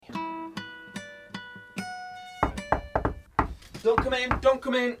Don't come in, don't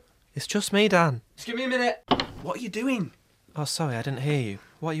come in. It's just me, Dan. Just give me a minute. What are you doing? Oh, sorry, I didn't hear you.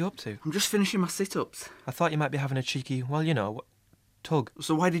 What are you up to? I'm just finishing my sit-ups. I thought you might be having a cheeky, well, you know, tug.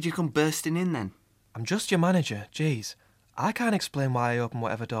 So why did you come bursting in then? I'm just your manager, jeez. I can't explain why I open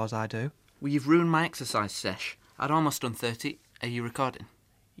whatever doors I do. Well, you've ruined my exercise sesh. I'd almost done 30. Are you recording?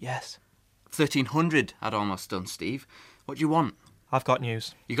 Yes. 1,300 I'd almost done, Steve. What do you want? I've got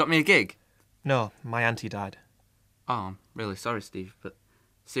news. You got me a gig? No, my auntie died. Oh, I'm really sorry, Steve, but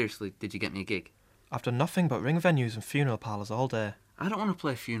seriously, did you get me a gig? I've done nothing but ring venues and funeral parlours all day. I don't want to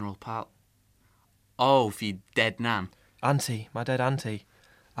play funeral part. Oh, for your dead nan. Auntie, my dead auntie.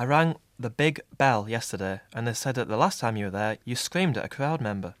 I rang the big bell yesterday and they said that the last time you were there, you screamed at a crowd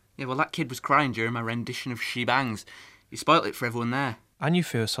member. Yeah, well, that kid was crying during my rendition of She Bangs. You spoilt it for everyone there. And you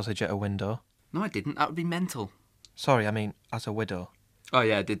threw a sausage at a window. No, I didn't. That would be mental. Sorry, I mean, as a widow. Oh,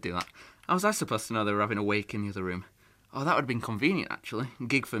 yeah, I did do that. How was I supposed to know they were having a wake in the other room? Oh, that would have been convenient, actually.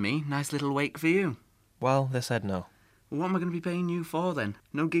 Gig for me, nice little wake for you. Well, they said no. Well, what am I going to be paying you for, then?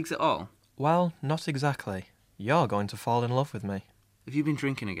 No gigs at all? Well, not exactly. You're going to fall in love with me. Have you been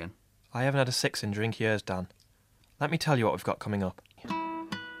drinking again? I haven't had a six in drink years, Dan. Let me tell you what we've got coming up.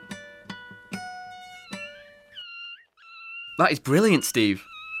 That is brilliant, Steve.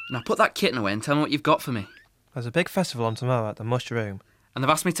 Now put that kitten away and tell me what you've got for me. There's a big festival on tomorrow at the Mushroom. And they've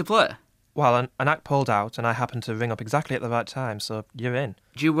asked me to play? Well, an act pulled out and I happened to ring up exactly at the right time, so you're in.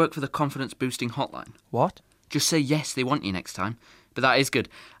 Do you work for the confidence boosting hotline? What? Just say yes, they want you next time. But that is good.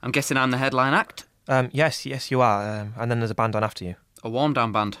 I'm guessing I'm the headline act? Yes, you are. And then there's a band on after you. A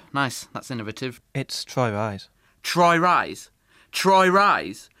warm-down band. Nice. That's innovative. It's Troy Rise. Troy Rise? Troy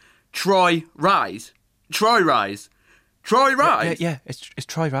Rise? Troy Rise? Troy Rise? Troy Rise? Yeah, it's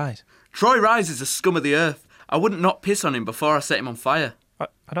Troy Rise. Troy Rise is a scum of the earth. I wouldn't not piss on him before I set him on fire.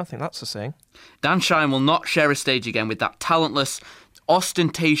 I don't think that's a saying. Dan Shine will not share a stage again with that talentless,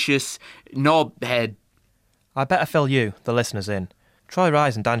 ostentatious knobhead. I better fill you, the listeners, in. Troy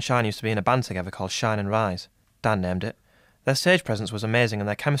Rise and Dan Shine used to be in a band together called Shine and Rise. Dan named it. Their stage presence was amazing and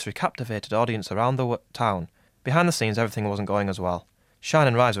their chemistry captivated audience around the town. Behind the scenes, everything wasn't going as well. Shine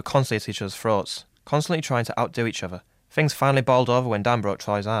and Rise were constantly at each other's throats, constantly trying to outdo each other. Things finally boiled over when Dan broke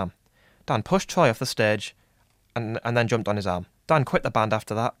Troy's arm. Dan pushed Troy off the stage and then jumped on his arm. Dan quit the band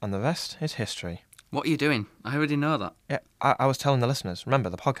after that, and the rest is history. What are you doing? I already know that. Yeah, I was telling the listeners. Remember,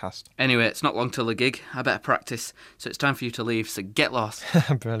 the podcast. Anyway, it's not long till the gig. I better practice, so it's time for you to leave, so get lost.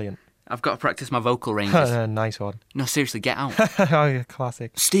 Brilliant. I've got to practice my vocal ranges. Nice one. No, seriously, get out. Oh, yeah,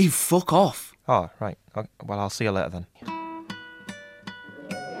 classic. Steve, fuck off. Oh, right. Well, I'll see you later then.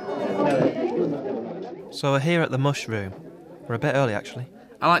 So we're here at the Mushroom. We're a bit early, actually.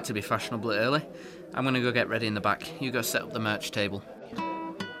 I like to be fashionably early. I'm going to go get ready in the back. You go set up the merch table.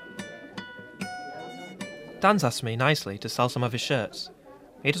 Dan's asked me nicely to sell some of his shirts.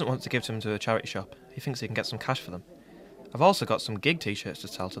 He doesn't want to give them to a charity shop. He thinks he can get some cash for them. I've also got some gig t-shirts to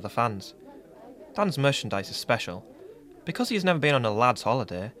sell to the fans. Dan's merchandise is special. Because he's never been on a lad's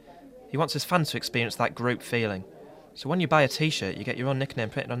holiday, he wants his fans to experience that group feeling. So when you buy a t-shirt, you get your own nickname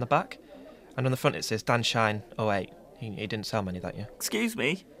printed on the back. And on the front it says Dan Shine 08. He didn't sell many that year. Excuse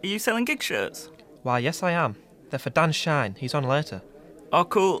me, are you selling gig shirts? Why, yes I am. They're for Dan Shine. He's on later. Oh,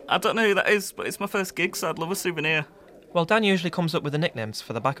 cool. I don't know who that is, but it's my first gig, so I'd love a souvenir. Well, Dan usually comes up with the nicknames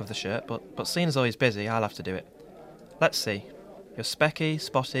for the back of the shirt, but seeing as though he's busy, I'll have to do it. Let's see. You're Specky,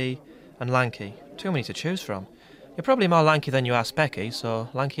 Spotty, and Lanky. Too many to choose from. You're probably more lanky than you are specky, so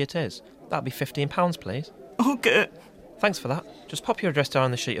lanky it is. That'd be £15, please. Okay. Thanks for that. Just pop your address down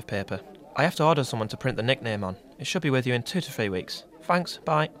on the sheet of paper. I have to order someone to print the nickname on. It should be with you in 2 to 3 weeks. Thanks,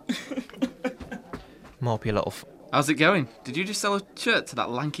 bye. Mopey little How's it going? Did you just sell a shirt to that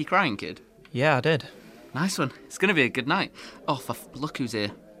lanky crying kid? Yeah, I did. Nice one. It's going to be a good night. Oh, look who's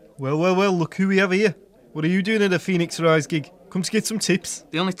here. Well, look who we have here. What are you doing at a Phoenix Rise gig? Come to get some tips.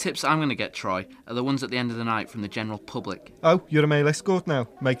 The only tips I'm going to get, Troy, are the ones at the end of the night from the general public. Oh, you're a male escort now.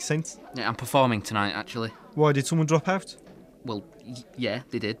 Makes sense. Yeah, I'm performing tonight, actually. Why, did someone drop out? Well, yeah,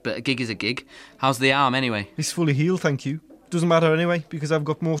 they did, but a gig is a gig. How's the arm, anyway? It's fully healed, thank you. Doesn't matter anyway, because I've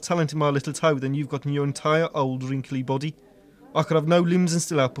got more talent in my little toe than you've got in your entire old wrinkly body. I could have no limbs and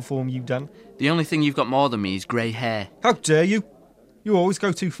still outperform you, Dan. The only thing you've got more than me is grey hair. How dare you? You always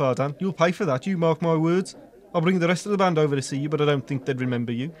go too far, Dan. You'll pay for that, you mark my words. I'll bring the rest of the band over to see you, but I don't think they'd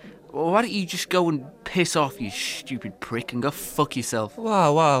remember you. Well, why don't you just go and piss off, you stupid prick, and go fuck yourself?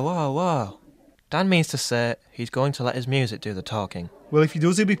 Whoa. Dan means to say he's going to let his music do the talking. Well, if he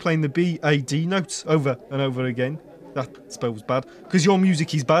does, he'll be playing the B-A-D notes over and over again. That spells bad, because your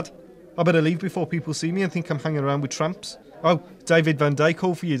music is bad. I better leave before people see me and think I'm hanging around with tramps. Oh, David Van Dyke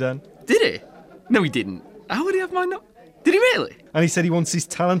called for you, Dan. Did he? No, he didn't. How would he have my Did he really? And he said he wants his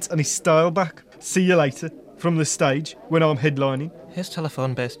talent and his style back. See you later, from the stage, when I'm headlining. His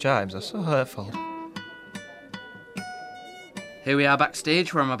telephone-based jibes are so hurtful. Here we are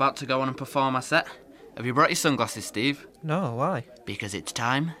backstage where I'm about to go on and perform my set. Have you brought your sunglasses, Steve? No, why? Because it's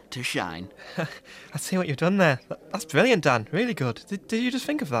time to shine. I see what you've done there. That's brilliant, Dan. Really good. Did you just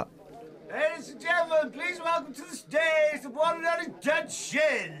think of that? Ladies and gentlemen, please welcome to the stage the one and only Dan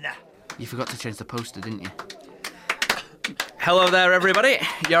Shin. You forgot to change the poster, didn't you? Hello there, everybody.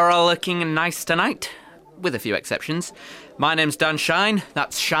 You're all looking nice tonight, with a few exceptions. My name's Dan Shine.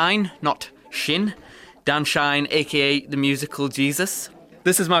 That's Shine, not Shin. Dan Shine, aka the musical Jesus.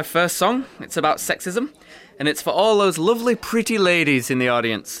 This is my first song. It's about sexism, and it's for all those lovely, pretty ladies in the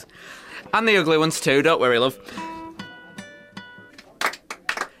audience. And the ugly ones too, don't worry, love.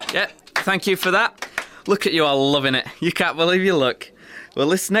 Yeah, thank you for that. Look at you all loving it. You can't believe your luck. Well,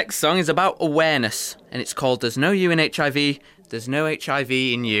 this next song is about awareness, and it's called There's No You in HIV, There's No HIV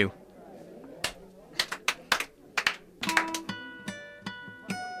in You.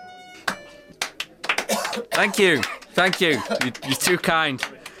 Thank you. You're too kind.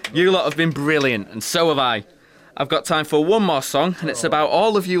 You lot have been brilliant, and so have I. I've got time for one more song, and it's about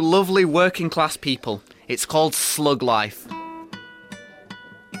all of you lovely working class people. It's called Slug Life.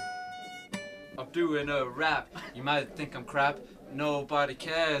 I'm doing a rap. You might think I'm crap. Nobody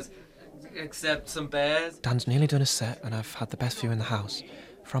cares, except some bears. Dan's nearly done a set, and I've had the best view in the house.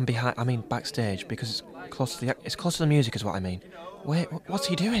 From behind, I mean backstage, because it's close to the music is what I mean. Wait, what's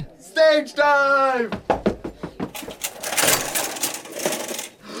he doing? Stage dive!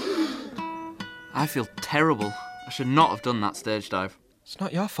 I feel terrible. I should not have done that stage dive. It's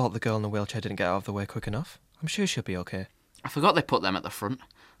not your fault the girl in the wheelchair didn't get out of the way quick enough. I'm sure she'll be okay. I forgot they put them at the front.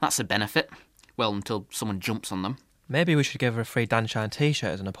 That's a benefit. Well, until someone jumps on them. Maybe we should give her a free Dan Shine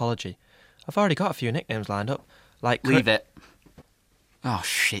t-shirt as an apology. I've already got a few nicknames lined up, like... Leave it. Oh,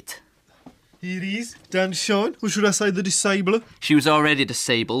 shit. Here he is, Dan Shine, or should I say the disabler? She was already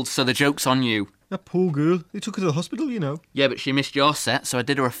disabled, so the joke's on you. That poor girl. They took her to the hospital, you know. Yeah, but she missed your set, so I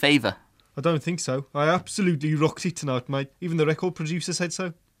did her a favour. I don't think so. I absolutely rocked it tonight, mate. Even the record producer said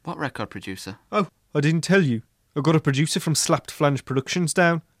so. What record producer? Oh, I didn't tell you. I got a producer from Slapped Flange Productions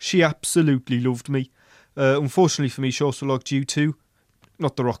down. She absolutely loved me. Unfortunately for me, she also liked you too.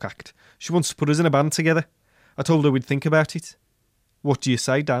 Not the rock act. She wants to put us in a band together. I told her we'd think about it. What do you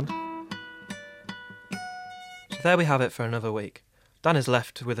say, Dan? So there we have it for another week. Dan is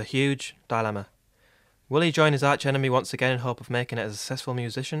left with a huge dilemma. Will he join his arch-enemy once again in hope of making it as a successful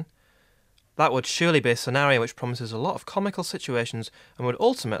musician? That would surely be a scenario which promises a lot of comical situations and would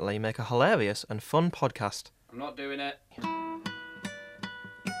ultimately make a hilarious and fun podcast. I'm not doing it.